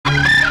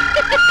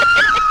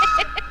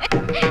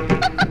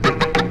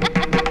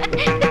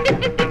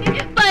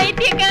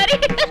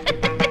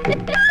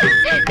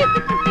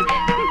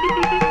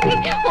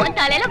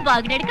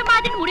പകരെടുക്ക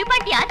മാതിരി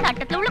മുറിപ്പാട്ടിയാ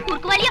ചട്ടത്തിലുള്ള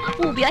കുറുക്കുവലിയ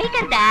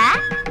ഉപയോഗിക്കരുത്.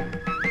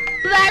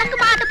 விளக்கு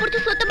மாத்த புடிச்சு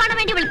சுத்தம் பண்ண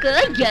வேண்டியவளுக்கு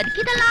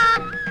எதுக்கு இதெல்லாம்?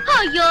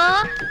 ஐயோ,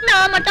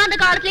 நான் மட்டும் அந்த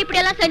காலத்துல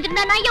இப்படி எல்லாம்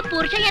செஞ்சிருந்தா என்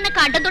புருஷன் என்ன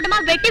கண்டத்தோட்டமா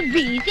வெட்டி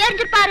வீசி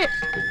எறிஞ்சிருப்பாரு.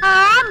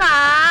 ஆமா,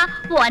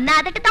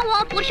 ஒன்னாதட்டு தான்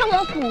உன் புருஷன்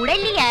உன் கூட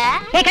இல்லையே.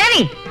 ஏ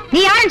கிழவி,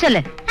 நீ யாருன்னு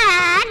சொல்லு.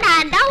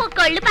 நான் தான் உன்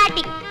கொள்ளு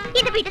பாட்டி.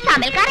 இந்த வீட்டு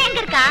சமையல்காரன் எங்க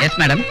இருக்கா? Yes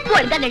madam.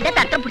 ஒழுங்கா நின்று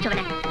தத்திரம்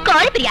பிடிச்சவன.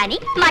 கோழி பிரியாணி,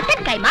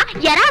 மட்டன் கைமா,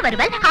 எறா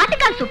வறுவல்,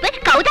 ஆட்டுக்கால் சூப்பு,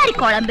 கௌதாரி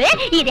குழம்பு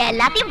இது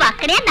எல்லாத்தையும்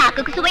வக்கனையா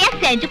நாக்குக்கு சுவையா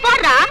செஞ்சு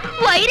போடுறா.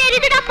 வயிறு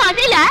எரியுதுடா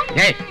பசில.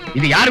 ஏய்,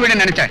 இது யார்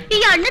வீடு நினைச்ச?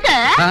 என்னது?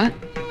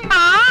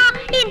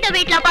 இந்த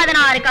வீட்ல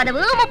 16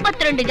 கதவு,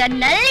 32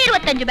 ஜன்னல்,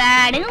 25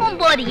 பேடு,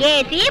 9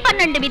 ஏசி,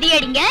 12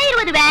 மிதியடிங்க,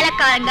 20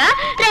 வேலைக்காரங்க,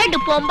 2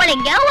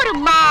 பொம்பளைங்க, ஒரு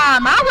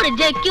மாமா, ஒரு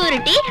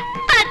செக்யூரிட்டி,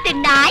 10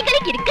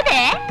 நாய்களுக்கு இருக்குது.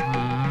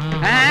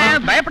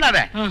 பயப்படாத,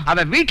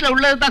 அவ வீட்ல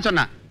உள்ளதுதான்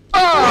சொன்னா.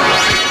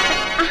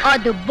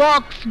 அது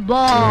பாக்ஸ்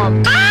பாம்.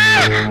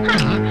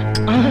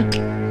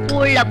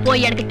 உள்ள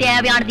போய் எனக்கு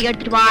தேவையானது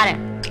எடுத்துட்டு வாரேன்.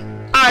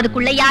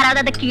 அதுக்குள்ள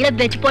யாராவது அதை கீழே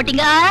வச்சு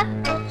போட்டீங்க,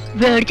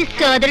 வெடிச்சு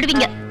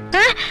சேதடுவீங்க.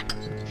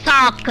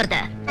 சாக்கிறத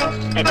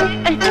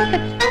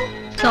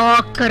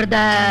சாக்கிறத.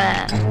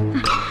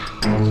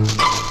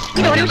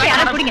 ஒரு நிமிஷம்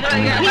யாராவது புடிங்க.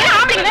 நீங்க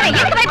ஆம்பளைங்க தானே,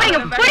 எதுக்கு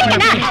பயப்படுறீங்க?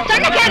 புடிங்கண்ணா,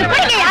 சொன்ன கேளு,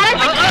 புடிங்க யாராவது.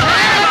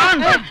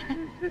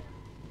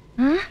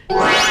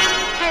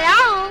 ஹலோ,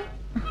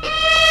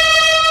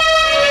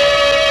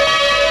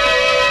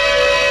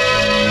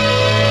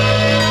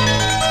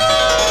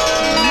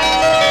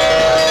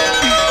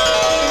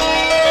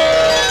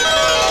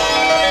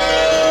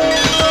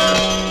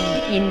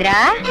 இந்திரா.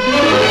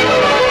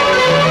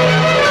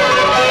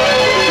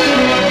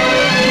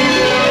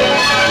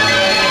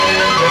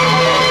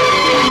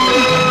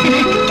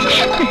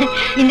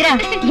 இந்திரா,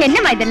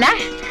 என்னம்மா இதெல்லாம்?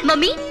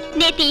 மம்மி,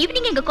 நேத்து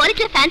ஈவினிங் எங்க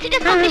காலேஜ்ல ஃபேன்சி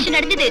ட்ரெஸ் காம்படிஷன்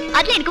நடந்தது.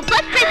 அதுல எனக்கு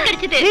ஃபர்ஸ்ட் பிரைஸ்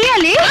கிடைச்சது.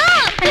 ரியலி?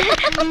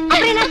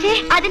 அப்புறம் என்னாச்சு?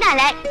 அதனால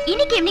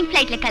இன்னைக்கு ஈவினிங்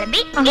ஃளைட்ல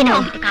கிளம்பி என்ன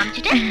உங்களுக்கு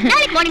காமிச்சிட்டு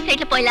நாளைக்கு மார்னிங்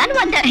ஃளைட்ல போயிடலாம்னு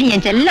வந்தேன்.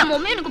 என் செல்லம்.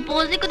 மம்மி, எனக்கு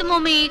போசிக்குது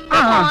மம்மி.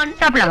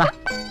 சாப்பிடலாம் வா.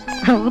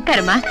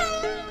 உட்காருமா,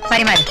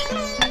 பரிமாறு.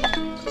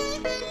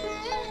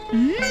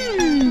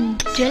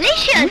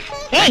 டெலிஷியஸ்.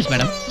 ஏய்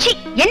மேடம். சி,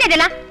 என்ன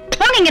இதெல்லாம்?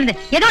 போங்க இங்க இருந்து.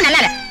 ஏதோ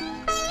நல்லா இல்ல.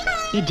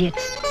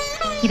 இடியட்ஸ்.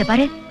 இத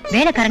பாரு,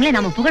 வேலைக்காரங்களே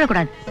நாம புகழ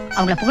கூடாது.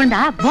 அவங்கள புகழ்ந்தா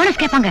போனஸ்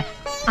கேட்பாங்க.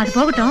 அது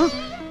போகட்டும்,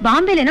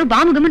 பாம்பேல என்ன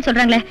பாம்புகும்னு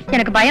சொல்றாங்களே,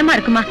 எனக்கு பயமா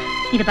இருக்குமா.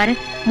 இத பாரு,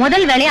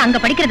 முதல் வேலையை அங்க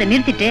படிக்கிறத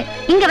நிறுத்திட்டு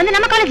இங்க வந்து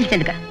நம்ம காலேஜ்ல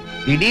சேர்ந்துக்க.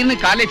 திடீர்னு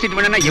காலேஜ் சீட்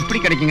வேணும்னா எப்படி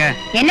கிடைக்குங்க?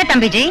 என்ன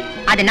தம்பிஜி,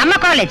 அது நம்ம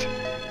காலேஜ்.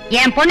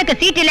 என் பொண்ணுக்கு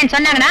சீட் இல்லைன்னு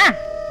சொன்னாங்கன்னா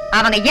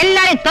அவங்க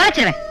எல்லாரையும்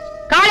தொலைச்சிருவேன்,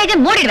 காலேஜை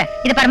மூடிடுவேன்.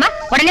 இத பாருமா,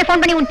 உடனே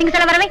போன் பண்ணி உன் திங்ஸ்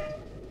எல்லாம் வரவே.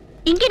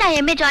 இங்க நான்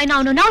எம்ஏ ஜாயின்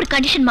ஆகணும்னா ஒரு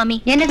கண்டிஷன் மாமி.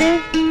 என்னது?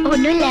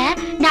 ஒண்ணும் இல்ல,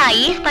 நான்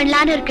ஐஏஎஸ்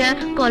பண்ணலான்னு இருக்கேன்.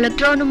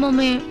 கலெக்டர் ஆகணும்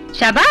மாமி.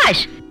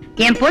 ஷபாஷ்,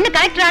 என் பொண்ணு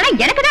கலெக்டர் ஆனா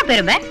எனக்கு தான்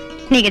பெருமை.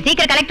 நீங்க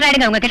சீக்கிரம் கலெக்டர்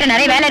ஆயிடுங்க, உங்ககிட்ட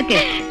நிறைய வேலை இருக்கு.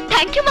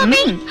 थैंक यू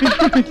மாமி.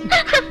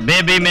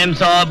 பேபி மேம்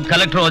சாப்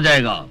கலெக்டர் हो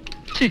जाएगा.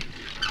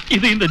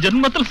 இது இந்த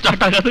ஜென்மத்தில்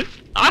ஸ்டார்ட் ஆகாது,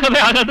 ஆகவே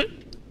ஆகாது.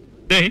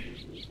 டேய்,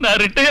 நான்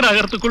ரிட்டையர்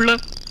ஆகிறதுக்குள்ள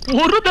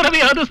ஒரு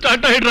தடவையாவது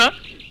ஸ்டார்ட் ஆயிடுறா.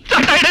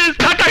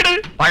 ஸ்டார்ட் ஆயிடு.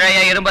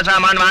 பழைய இரும்பு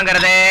சாமான்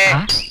வாங்குறதே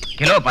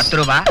கிலோ 10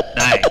 ரூபாய்,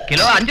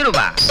 கிலோ 5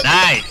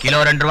 ரூபாய், கிலோ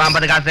 2 ரூபாய்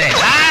 50 காசு.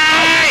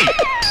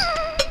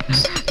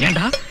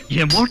 ஏண்டா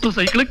என் மோட்டார்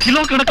சைக்கிள்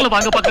கிலோ கணக்குல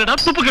வாங்க பாக்குறடா,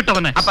 துப்பு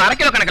கட்டவனே. அப்ப அரை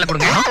கிலோ கணக்குல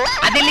கொடுங்க.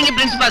 அது இல்லைங்க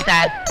பிரின்சிபால்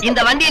சார், இந்த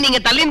வண்டியை நீங்க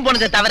தள்ளின்னு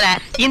போனதை தவிர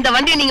இந்த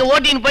வண்டியை நீங்க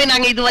ஓட்டின்னு போய்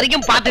நாங்க இது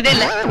வரைக்கும் பார்த்ததே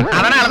இல்ல.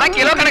 அதனாலதான்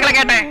கிலோ கணக்குல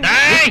கேட்டேன்.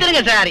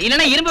 இருங்க சார்,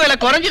 இல்லன்னா இரும்பு விலை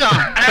குறைஞ்சிடும்.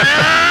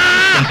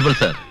 பிரின்சிபல்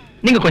சார்,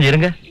 நீங்க கொஞ்சம்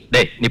இருங்க.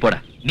 டேய், நீ போடா.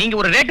 நீங்க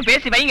ஒரு ரேட்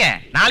பேசி வைங்க,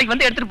 நாளைக்கு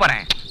வந்து எடுத்துட்டு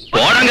போறேன்.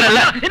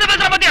 போடாங்கறல்ல. என்ன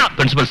பேசுற பாத்தியா?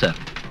 பிரின்சிபல் சார்,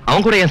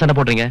 அவங்க கூட ஏன் சண்டை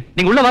போடுறீங்க?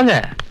 நீங்க உள்ள வாங்க.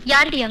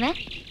 யாருடி அவன்?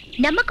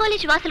 நம்ம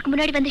காலேஜ் வாசலுக்கு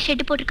முன்னாடி வந்து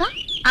ஷெட் போட்டுருக்கான்.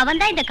 அவன்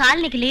தான் இந்த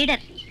காலனிக்கு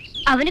லீடர்.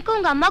 அவனுக்கும்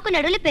உங்க அம்மாக்கும்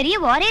நடுவுல பெரிய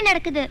வாரே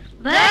நடக்குது.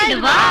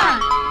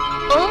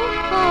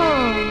 ஓஹோ,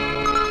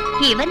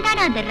 இவன்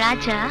தானா அந்த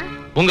ராஜா?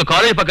 உங்க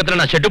காலேஜ் பக்கத்துல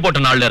நான் ஷெட் போட்ட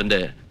நாள்ல இருந்து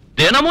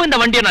தினமும் இந்த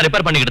வண்டியை நான்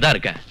ரிப்பேர் பண்ணிக்கிட்டு தான்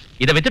இருக்கேன்.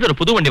 இதை வித்துட்டு ஒரு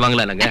புது வண்டி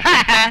வாங்கலாம்ங்க.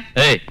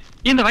 ஏய்,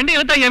 இந்த வண்டி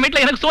வித்தா என்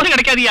வீட்டுல எனக்கு சோறு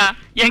கிடைக்காதியா?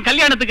 என்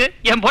கல்யாணத்துக்கு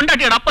என்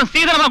பொண்டாட்டியோட அப்பா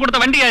சீதனமா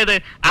கொடுத்த வண்டியா இது.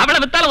 அவளை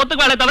வித்தாலும்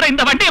ஒத்துக்குவாளே தவிர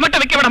இந்த வண்டியை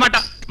மட்டும் வைக்க விட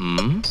மாட்டான்.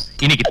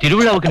 இன்னைக்கு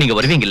திருவிழாவுக்கு நீங்க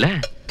வருவீங்கல்ல,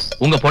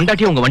 உங்க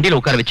பொண்டாட்டியை உங்க வண்டியில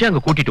உட்கார வச்சு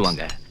அங்க கூட்டிட்டு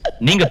வாங்க.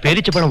 நீங்க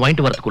பேரிச்ச பழம்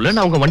வாங்கிட்டு வரதுக்குள்ள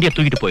நான் உங்க வண்டியை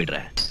தூக்கிட்டு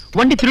போயிடுறேன்.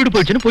 வண்டி திருடு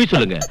போயிடுச்சுன்னு போய்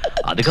சொல்லுங்க.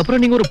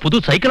 அதுக்கப்புறம் நீங்க ஒரு புது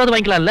சைக்கிளாவது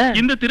வாங்கிக்கலாம்ல.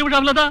 இந்த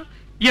திருவிழாவிலதான்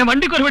என்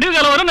வண்டிக்கு ஒரு விடிவு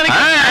காலம் வரும்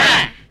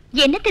நினைக்கிறேன்.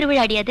 என்ன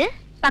திருவிழாடி அது?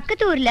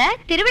 பக்கத்து ஊர்ல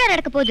திருவிழா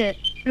நடக்க போகுது.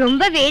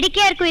 ரொம்ப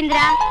வேடிக்கையா இருக்கும்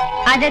இந்திரா.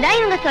 அததான்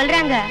இவங்க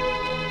சொல்றாங்க.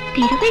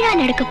 திருவிழா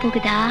நடக்க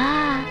போகுதா?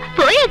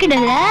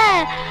 போயிருக்கணும்ல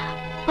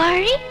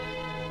வழி.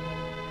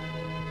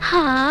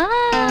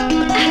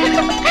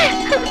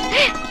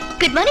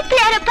 குட் மார்னிங்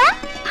பிள்ளையாரப்பா.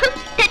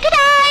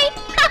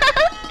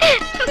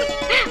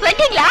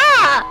 வந்துங்களா?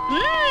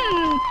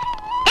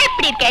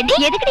 எப்படி இருக்கேன்?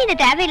 எதுக்கு இந்த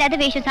தேவையில்லாத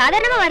வேஷம்?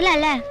 சாதாரணமா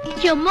வரலாம்ல.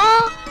 அம்மா,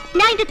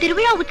 நான் இந்த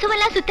திருவிழா உற்சவம்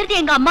எல்லாம் சுத்துறது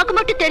எங்க அம்மாக்கு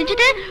மட்டும்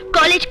தெரிஞ்சது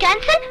காலேஜ்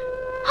கேன்சல்,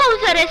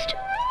 ஹவுஸ் அரெஸ்ட்.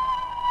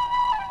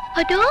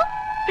 அதோ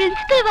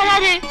பிரின்சிபல்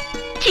வராரு.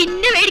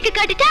 சின்ன வேடிக்கை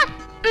காட்டுட்டா.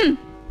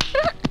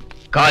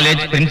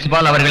 காலேஜ்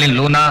பிரின்சிபால் அவர்களின்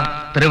லூனா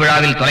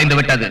திருவிழாவில் தொலைந்து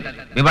விட்டது.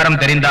 விவரம்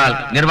தெரிந்தால்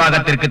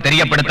நிர்வாகத்திற்கு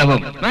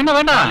தெரியப்படுத்தவும். வேண்டாம்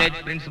வேண்டாம்.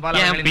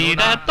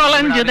 பீட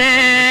தொலைஞ்சுதே,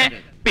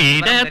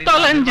 பீட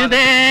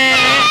தொலைஞ்சுதே.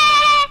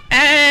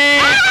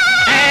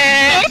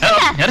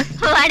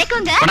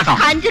 வணக்கங்க.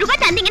 5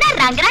 ரூபாய் தந்தீங்கன்னா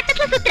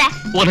ரங்கராட்டத்துல சுத்துறேன்.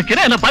 உனக்கு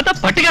என்ன பார்த்தா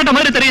பட்டிக்காட்ட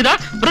மாதிரி தெரியுதா?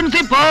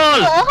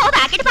 பிரின்சிபால். ஓஹோ,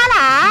 பாக்கெட்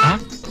பாலா?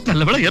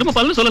 நல்ல வேளை எருமை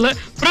பால்னு சொல்லல.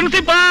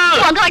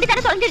 பிரின்சிபால். உங்க வண்டி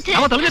தான தொலைஞ்சிருச்சு.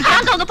 ஆமா தொலைஞ்சிருச்சு.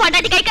 அங்க உங்க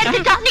பொண்டாட்டி கை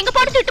கடிச்சிட்டா. நீங்க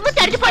போட்டு சுட்டுமு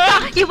தெரிஞ்சு போச்சா?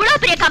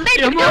 இவ்வளவு பெரிய கம்பெனி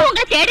இருக்கு,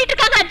 உங்களை தேடிட்டு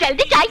இருக்காங்க.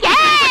 ஜல்தி சாயே.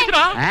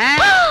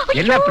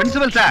 என்ன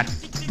பிரின்சிபல் சார்,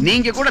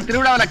 நீங்க கூட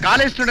திருவிழாவுல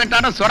காலேஜ்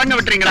ஸ்டூடெண்டான சுரங்க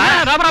விட்டுறீங்களா?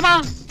 ராமா ராமா.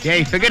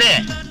 ஏய் ஃபிகரே,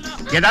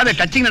 ஏதாவது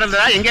டச்சிங்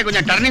நடந்ததா? எங்க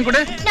கொஞ்சம் டர்னிங்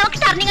கொடு. நமக்கு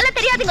டர்னிங் எல்லாம்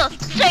தெரியாதுங்க,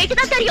 ஸ்ட்ரைட்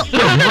தான் தெரியும்.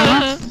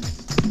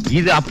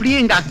 இது அப்படியே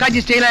எங்க அக்காஜி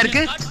ஸ்டைலா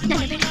இருக்கு.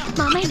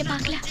 மாமா என்ன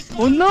பார்க்கல.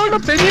 உன்னோட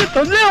பெரிய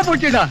தொல்லையா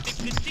போச்சுடா.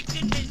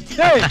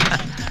 ஏய்,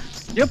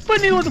 எப்ப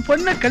நீ ஒரு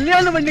பொண்ணை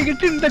கல்யாணம்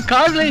பண்ணிக்கிட்டு இந்த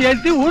கார்ல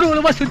ஏற்றி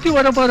ஊர்வலமா சுத்தி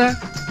வர போற?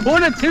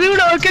 போன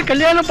திருவிழாவுக்கு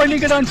கல்யாணம்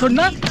பண்ணிக்கிறான்னு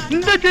சொன்னா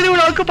இந்த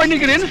திருவிழாவுக்கு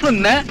பண்ணிக்கிறேன்னு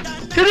சொன்ன.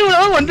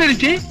 திருவிழாவும்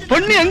வந்துருச்சு,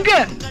 பொண்ணு எங்க?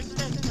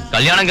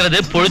 கல்யாணங்கிறது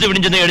பொழுது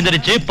விடிஞ்சது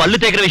எழுந்திருச்சு பல்லு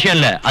தேய்க்கிற விஷயம்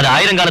இல்ல, அது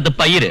 1000 காலத்து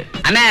பயிர்.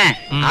 அண்ணே,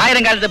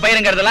 1000 காலத்து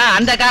பயிருங்கிறதெல்லாம்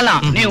அந்த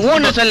காலம். நீ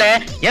ஊன்னு சொல்லு.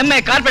 எம்ஏ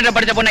கார்பரேட்டர்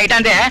படிச்ச பொண்ணு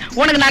கிட்டாந்தே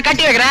உனக்கு நான்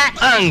கட்டி வைக்கிறேன்.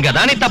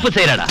 அங்கதானே தப்பு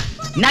செய்யறடா.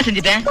 என்ன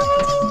செஞ்சிட்டேன்?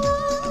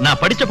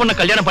 நான் படிச்ச பொண்ண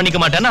கல்யாணம் பண்ணிக்க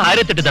மாட்டேன்னு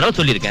 1008 தடவை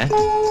சொல்லிருக்கேன்.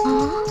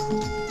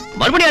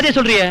 மறுபடியும் அதே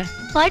சொல்றியே.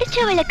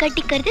 படிச்சவளை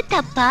கட்டிக்கிறது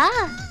தப்பா?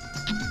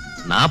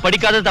 நான்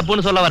படிக்காத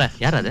தப்புன்னு சொல்ல வரேன்.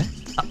 யார் அது?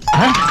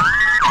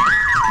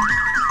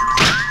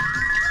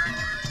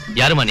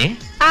 யாருமா நீ?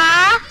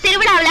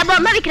 திருவிழாவுல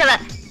பொம்மை விக்கிறவ.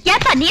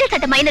 ஏப்பா நீல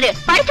சட்ட மைனரு,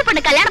 படிச்ச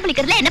பொண்ணு கல்யாணம்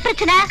பண்ணிக்கிறதுல என்ன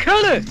பிரச்சனை?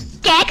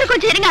 கேக்க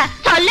கொஞ்சம் இருங்க,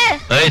 சொல்லு.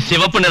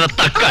 சிவப்பு நிற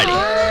தக்காளி.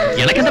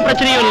 எனக்கு எந்த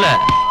பிரச்சனையும் இல்ல.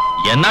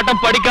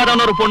 என்னாட்டம்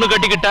படிக்காதவன ஒரு பொண்ணு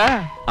கட்டிக்கிட்டா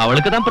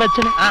அவளுக்கு தான்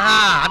பிரச்சனை.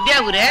 அப்படியா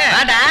ஊரு?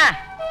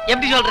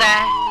 எப்படி சொல்ற?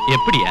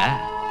 எப்படியா?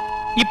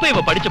 இப்ப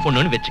இவ படிச்ச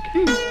பொண்ணுன்னு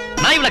வெச்சுக்க,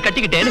 நான் இவளை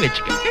கட்டிக்கிட்டேன்னு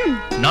வெச்சுக்க.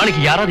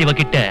 நாளைக்கு யாராவது இவ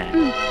கிட்ட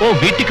ஓ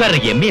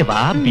வீட்டுக்காரர் எம்ஏ வா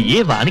பிஏ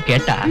வான்னு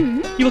கேட்டா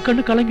இவ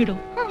கண்ணு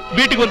கலங்கிடும்.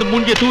 வீட்டுக்கு வந்து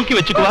மூஞ்சிய தூக்கி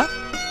வச்சுக்குவா,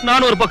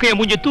 நானும் ஒரு பக்கம் என்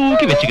மூஞ்சிய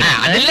தூக்கி வச்சுக்கிறேன்.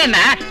 அது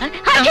இல்லன்னா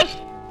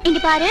இங்க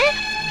பாரு,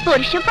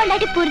 புருஷன்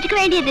பொண்டாட்டி புரிஞ்சுக்க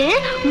வேண்டியது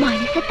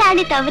மனச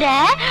தானே தவிர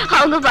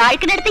அவங்க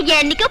வாழ்க்கை நடத்த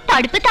என்னைக்கும்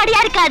படுப்பு தடையா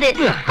இருக்காது.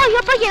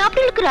 ஐயோப்பா, ஏன்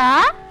அப்படி இருக்கிறா?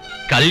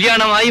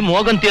 கல்யாணம் ஆகி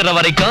மோகம் தீர்ற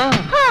வரைக்கும்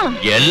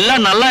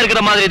எல்லாம் நல்லா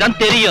இருக்கிற மாதிரி தான்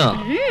தெரியும்.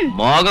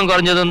 மோகம்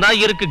குறைஞ்சதும் தான்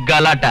இருக்கு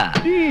கலாட்டா.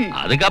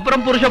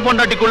 அதுக்கப்புறம் புருஷ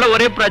பொண்டாட்டிக்குள்ள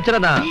ஒரே பிரச்சனை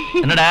தான்.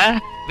 என்னடா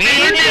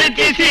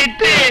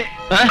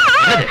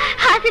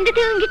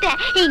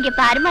இங்க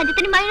பாரு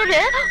மஞ்சத்தனி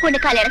மயிலு, உன்னை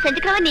கல்யாணம்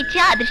செஞ்சுக்கிறவன்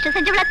நிச்சயம் அதிர்ஷ்டம்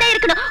செஞ்சவளத்தான்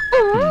இருக்கணும்.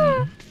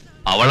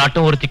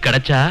 அவளாட்டம் ஒருத்தி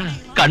கிடைச்சா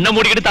கண்ணை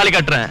மூடிக்கிட்டு தாலி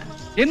கட்டுறேன்.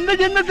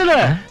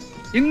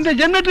 இந்த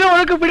ஜன்னத்துல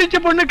உனக்கு பிடிச்ச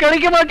பொண்ணு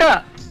கிடைக்க மாட்டா.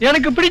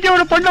 எனக்கு பிடிச்ச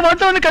ஒரு பொண்ணை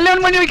மட்டும் வந்து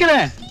கல்யாணம் பண்ணி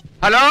வைக்கிறேன்.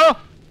 ஹலோ,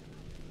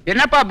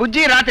 என்னப்பா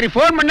புஜ்ஜி, ராத்திரி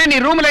போன் பண்ண நீ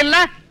ரூம்ல இல்ல?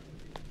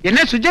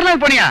 என்ன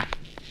சுவிட்சர்லாந்து போனியா?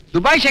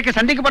 துபாய் ஷேக்க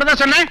சந்திக்க போறதா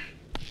சொன்ன.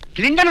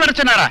 கிளிண்டன் வர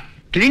சொன்னாரா?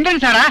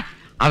 கிளிண்டன் சாரா?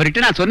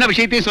 அவர்கிட்ட நான் சொன்ன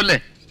விஷயத்தையும் சொல்லு.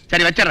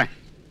 சரி வச்சிடறேன்.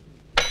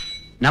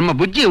 நம்ம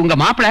புஜ்ஜி உங்க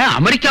மாப்பிள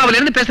அமெரிக்காவில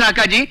இருந்து பேசுற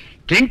அக்காஜி.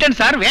 கிளிண்டன்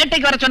சார்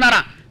வேட்டைக்கு வர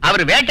சொன்னாராம்.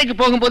 அவர் வேட்டைக்கு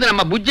போகும்போது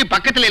நம்ம புஜ்ஜி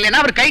பக்கத்துல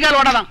இல்லைன்னா அவர் கைகால்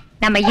ஓடலாம்.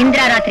 நம்ம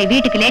இந்திரா ராத்திரி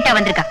வீட்டுக்கு லேட்டா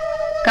வந்திருக்கா.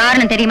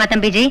 காரணம் தெரியுமா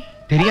தம்பிஜி?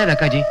 தெரியாது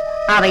அக்காஜி.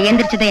 அவ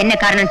எந்திரிச்சது என்ன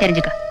காரணம்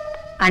தெரிஞ்சுக்க.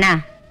 ஆனா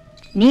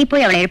நீ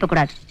போய் அவளை எழுப்ப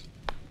கூடாது.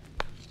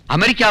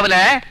 அமெரிக்காவில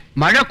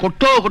மழை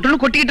கொட்டுன்னு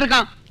கொட்டிக்கிட்டு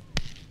இருக்கான்.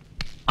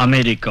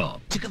 அமெரிக்கா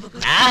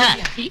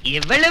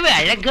எவ்வளவு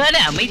அழகான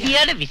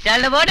அமைதியான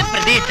விசாலமான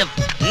பிரதேசம்.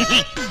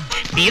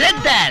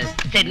 பிறந்தால்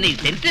சென்னை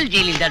சென்ட்ரல்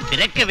ஜெயிலில் தான்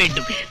பிறக்க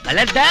வேண்டும்,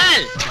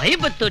 வளர்ந்தால்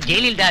கோயம்புத்தூர்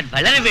ஜெயிலில் தான்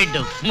வளர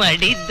வேண்டும்,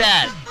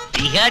 மடிந்தால்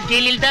திகார்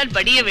ஜெயிலில் தான்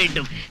படிய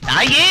வேண்டும்.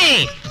 தாயே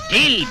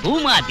ஜெயில்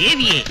பூமா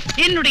தேவியே,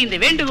 என்னுடைய இந்த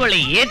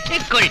வேண்டுகோளை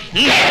ஏற்றுக்கொள்.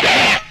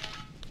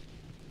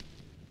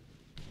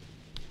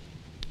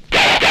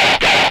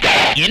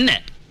 என்ன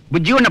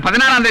புஜ்ஜி உன்னை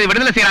 16ஆம் தேதி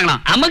விடுதலை செய்யறாங்களா?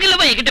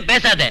 அமங்கலமா என்கிட்ட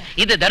பேசாத.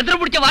 இந்த தரித்திரம்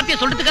பிடிச்ச வார்த்தையை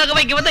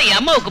சொல்றதுக்காக இங்க வந்த என்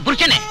அம்மாவுக்கு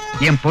புருஷனே.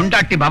 என்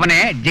பொண்டாட்டி பவனே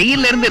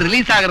ஜெயில இருந்து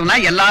ரிலீஸ் ஆகுறதுனா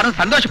எல்லாரும்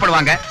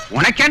சந்தோஷப்படுவாங்க.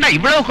 உனக்கேண்டா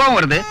இவ்வளவு கோவம்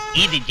வருது?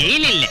 இது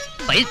ஜெயில் இல்ல,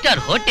 5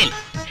 ஸ்டார் ஹோட்டல்.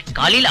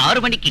 காலையில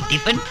 6 மணிக்கு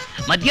டிஃபன்,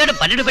 மத்தியானம்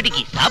 12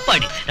 மணிக்கு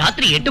சாப்பாடு,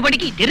 ராத்திரி 8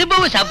 மணிக்கு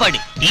திரும்பவும் சாப்பாடு,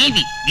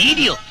 டிவி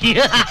வீடியோ.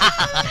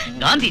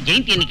 காந்தி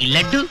ஜெயந்தி அன்னைக்கு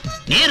லட்டு,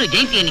 நேரு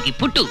ஜெயந்தி அன்னைக்கு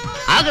புட்டு,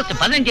 ஆகஸ்ட்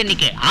 15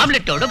 அன்னைக்கு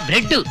ஆம்லெட்டோட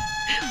பிரெட்.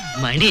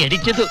 மணி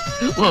அடிச்சது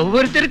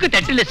ஒவ்வொருத்தருக்கும்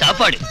தட்டுல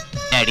சாப்பாடு.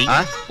 டாடி,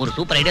 ஒரு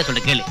சூப்பர் ஐடியா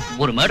சொல்ல கேளு.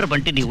 ஒரு மர்டர்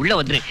பண்ணிட்டு நீ உள்ள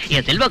வந்துரு,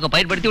 என் செல்வாக்க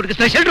பயன்படுத்தி உனக்கு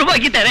ஸ்பெஷல்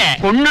ரூபாக்கி தரேன்.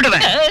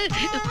 கொன்னுடுவேன்.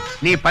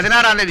 நீ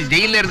 16ஆம் தேதி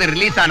ஜெயில இருந்து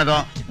ரிலீஸ்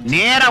ஆனதும்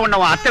நேரா உன்னை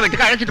உன் அத்தை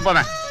வீட்டுக்கு அழைச்சிட்டு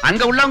போவேன்.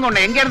 அங்க உள்ளவங்க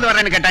உன்னை எங்க இருந்து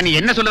வரேன்னு கேட்டா நீ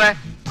என்ன சொல்லுவ?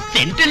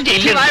 சென்ட்ரல்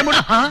ஜெயில.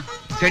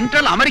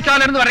 சென்ட்ரல்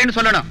அமெரிக்காவில இருந்து வரேன்னு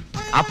சொல்லணும்.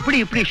 அப்படி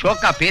இப்படி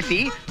ஷோக்கா பேசி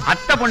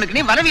அத்தை பொண்ணுக்கு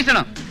நீ வலை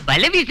வீசணும்.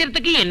 வலை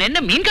வீசுறதுக்கு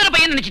என்ன மீன்கார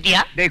பையன்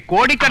நினைச்சிட்டியா? டேய்,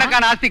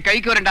 கோடிக்கணக்கான ஆஸ்தி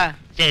கைக்கு வரண்டா.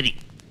 சரி,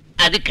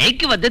 அது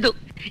கைக்கு வந்தது.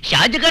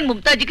 ஷாஜகான்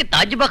மும்தாஜுக்கு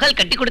தாஜ்மஹால்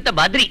கட்டி கொடுத்த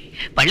மாதிரி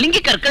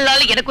பள்ளிங்கி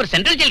கற்களால எனக்கு ஒரு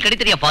central jail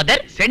கிடைத்தறியா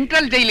father?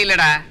 Central jail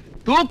இல்லடா,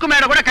 தூக்கு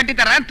மேல கூட கட்டி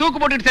தரேன். தூக்கு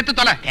போட்டுட்டு செத்து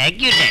தொலை.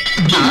 தேங்க்யூ.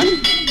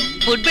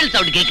 ஃபுட்பால்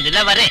சவுண்ட்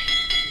கேக்குதுல, வரேன்.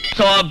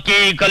 சோப்கி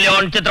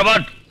கல்யாண்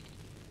சித்ரபட்.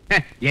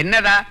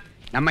 என்னதா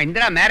நம்ம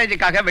இந்திரா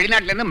மேரேஜுக்காக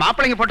வெளிநாட்டுல இருந்து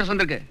மாப்பிள்ளைங்க போட்டோஸ்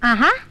வந்திருக்கு.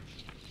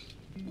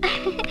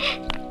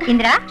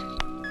 இந்திரா,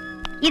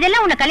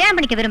 இதெல்லாம் உன்னை கல்யாணம்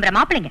பண்ணிக்க விரும்புற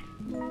மாப்பிள்ளைங்க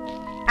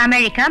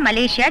America,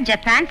 Malaysia,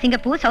 Japan,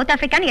 Singapore, south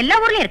ஆப்பிரிக்கான்னு எல்லா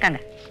ஊர்லயும் இருக்காங்க.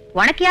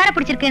 உனக்கு யார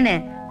பிடிச்சிருக்குன்னு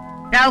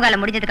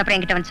ராவுகாலம் முடிஞ்சதுக்கு அப்புறம்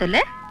என்கிட்ட வந்து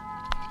சொல்லு.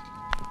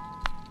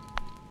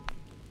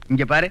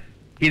 இங்க பாரு,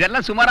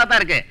 இதெல்லாம் சுமாரா தான்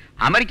இருக்கு.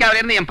 அமெரிக்காவில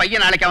இருந்து என்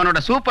பையன் நாளைக்கு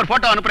அவனோட சூப்பர்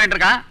போட்டோ அனுப்புறேன்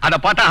இருக்கான். அதை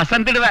பார்த்தா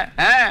அசந்துடுவேன்.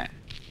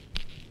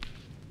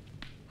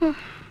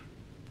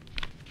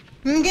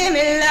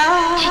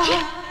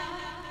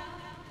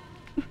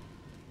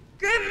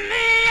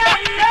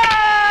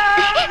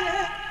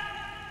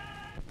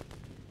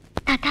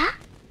 தாத்தா,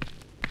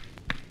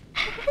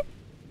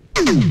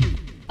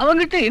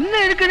 அவங்கிட்ட என்ன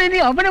இருக்குன்னு நீ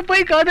அவனை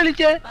போய்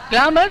காதலிச்ச?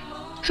 கிளாமர்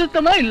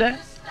சுத்தமா இல்ல,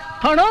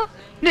 பணம்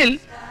நில்.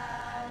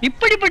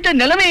 இப்படிப்பட்ட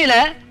நிலைமையில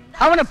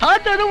அவனை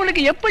பார்த்ததும்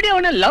உனக்கு எப்படி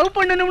அவனை லவ்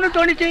பண்ணணும்னு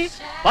தோணுச்சு?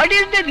 What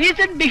is the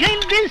reason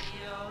behind this?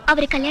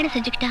 அவரை கல்யாணம்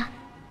செஞ்சுக்கிட்டா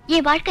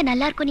என் வாழ்க்கை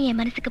நல்லா இருக்கும்னு என்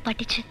மனசுக்கு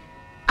பட்டுச்சு.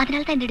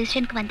 அதனால தான் இந்த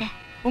டிசிஷனுக்கு வந்தேன்.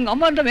 உங்க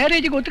அம்மா அந்த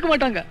மேரேஜுக்கு ஒத்துக்க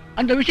மாட்டாங்க.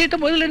 அந்த விஷயத்தை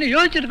முதல்ல நீ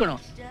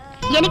யோசிச்சிருக்கணும்.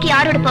 எனக்கு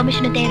யாரோட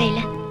பெர்மிஷனும்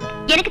தேவையில்லை.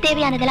 எனக்கு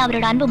தேவையானதெல்லாம்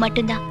அவரோட அன்பு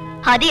மட்டும்தான்.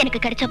 அது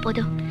எனக்கு கிடைச்சா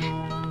போதும்.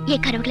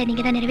 என் கனவுகளை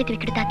நீங்க தான் நிறைவேற்றி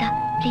வைக்கணும் தாத்தா,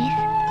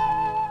 ப்ளீஸ்.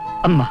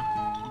 அம்மா,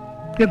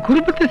 என்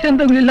குடும்பத்தை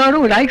சேர்ந்தவங்க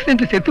எல்லாரும் ஒரு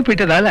ஆக்சிடென்ட் செத்து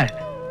போயிட்டதால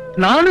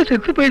நானும்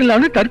செத்து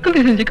போயிடலாம்னு தற்கொலை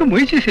செஞ்சுக்க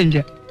முயற்சி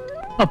செஞ்சேன்.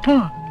 அப்போ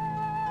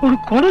ஒரு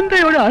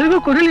குழந்தையோட அழுக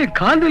குரல் என்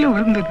காதுல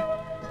விழுந்தது.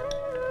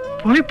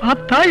 போய்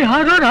பார்த்தா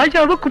யாரோ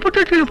ராஜாவை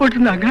குப்பத்தொட்டியில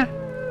போட்டிருந்தாங்க.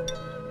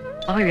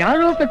 அவன்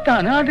யாரோ பெத்த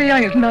அனாதையா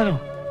இருந்தாலும்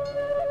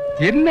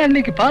என்ன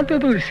அன்னைக்கு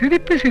பார்த்தது ஒரு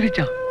சிரிப்பு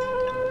சிரிச்சான்.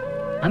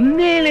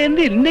 அன்னையில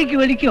இருந்து இன்னைக்கு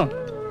வரைக்கும்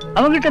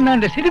அவங்கிட்ட நான்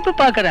அந்த சிரிப்பு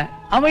பாக்குறேன்.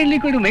 அவன்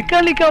இன்னைக்கு ஒரு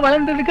மெக்கானிக்கா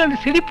வளர்ந்ததுக்கு அந்த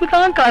சிரிப்பு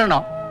தான்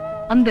காரணம்.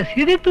 அந்த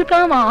சிரிப்பு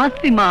தான் அவன்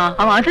ஆஸ்திமா,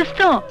 அவன்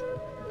அதிர்ஷ்டம்.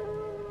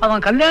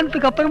 அவன்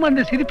கல்யாணத்துக்கு அப்புறமா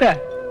அந்த சிரிப்ப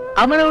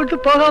அவனை விட்டு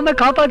போகாம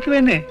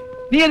காப்பாற்றுவேன்னு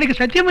நீ எனக்கு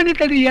சத்தியம் பண்ணி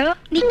தருவியா?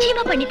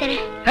 நிச்சயமா பண்ணி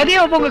தரேன். சரியா,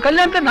 உங்க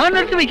கல்யாணத்தை நான்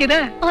நடத்தி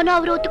வைக்கிறேன். ஆனா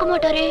அவர் ஒத்துக்க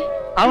மாட்டாரே.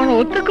 அவனை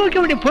ஒத்துக்க வைக்க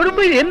வேண்டிய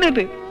பொறுப்பு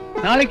என்னது?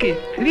 நாளைக்கு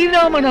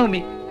ஸ்ரீராம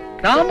நவமி,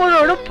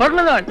 ராமனோட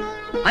பிறந்த நாள்.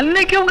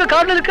 அன்னைக்கு உங்க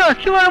காதலுக்கு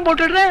அஸ்திவாரம்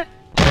போட்டுடுறேன்.